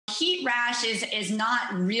heat rash is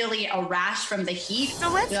not really a rash from the heat.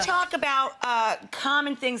 So let's talk about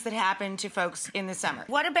common things that happen to folks in the summer.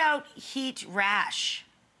 What about heat rash?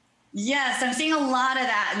 Yes, I'm seeing a lot of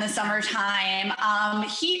that in the summertime.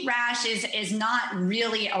 Heat rash is not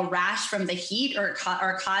really a rash from the heat or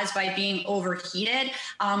caused by being overheated.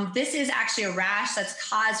 This is actually a rash that's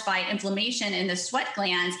caused by inflammation in the sweat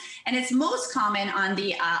glands, and it's most common on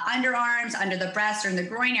the underarms, under the breast, or in the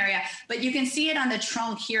groin area. But you can see it on the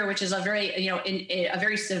trunk here, which is a very, a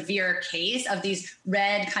very severe case of these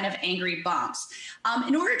red kind of angry bumps.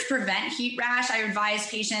 In order to prevent heat rash, I advise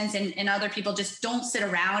patients and other people just don't sit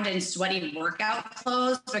around in sweaty workout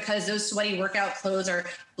clothes, because those sweaty workout clothes are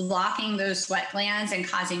blocking those sweat glands and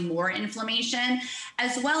causing more inflammation.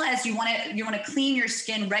 As well as you want to clean your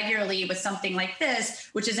skin regularly with something like this,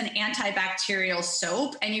 which is an antibacterial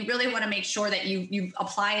soap, and you really want to make sure that you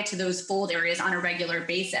apply it to those fold areas on a regular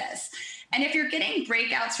basis. And if you're getting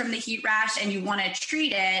breakouts from the heat rash and you want to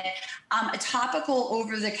treat it, a topical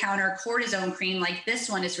over-the-counter cortisone cream like this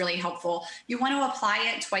one is really helpful. You want to apply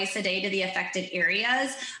it twice a day to the affected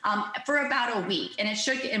areas for about a week, and it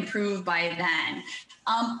should improve by then.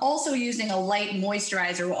 Also, using a light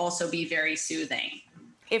moisturizer will also be very soothing.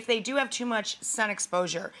 If they do have too much sun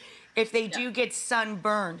exposure, if they do get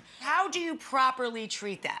sunburned, how do you properly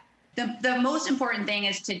treat that? The most important thing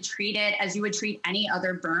is to treat it as you would treat any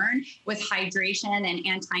other burn, with hydration and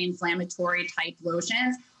anti-inflammatory type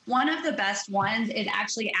lotions. One of the best ones is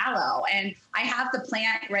actually aloe, and I have the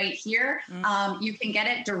plant right here. You can get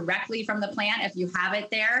it directly from the plant if you have it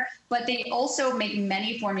there, but they also make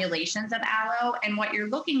many formulations of aloe, and what you're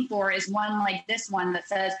looking for is one like this one that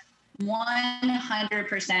says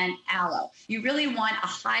 100% aloe. You really want a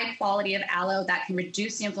high quality of aloe that can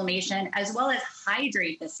reduce the inflammation as well as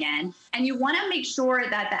hydrate the skin. And you want to make sure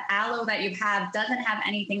that the aloe that you have doesn't have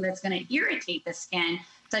anything that's going to irritate the skin,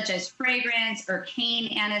 such as fragrance or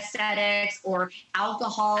pain anesthetics or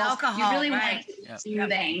alcohol. You really want to keep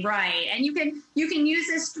soothing, right? And you can use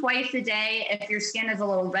this twice a day if your skin is a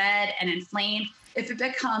little red and inflamed. If it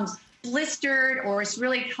becomes blistered or it's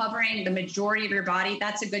really covering the majority of your body,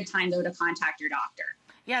 that's a good time though to contact your doctor.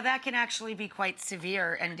 Yeah, that can actually be quite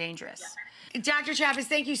severe and dangerous. Yeah. Dr. Chapas,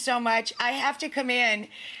 thank you so much. I have to come in,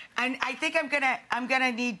 and I think I'm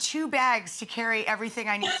gonna need 2 bags to carry everything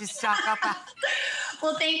I need to stock up on.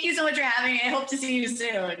 Well, thank you so much for having me. I hope to see you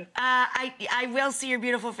soon. I will see your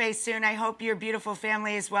beautiful face soon. I hope your beautiful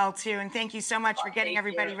family as well too. And thank you so much for getting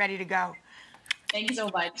everybody ready to go. Thank you so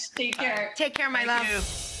much. Take care. Take care, my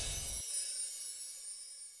love.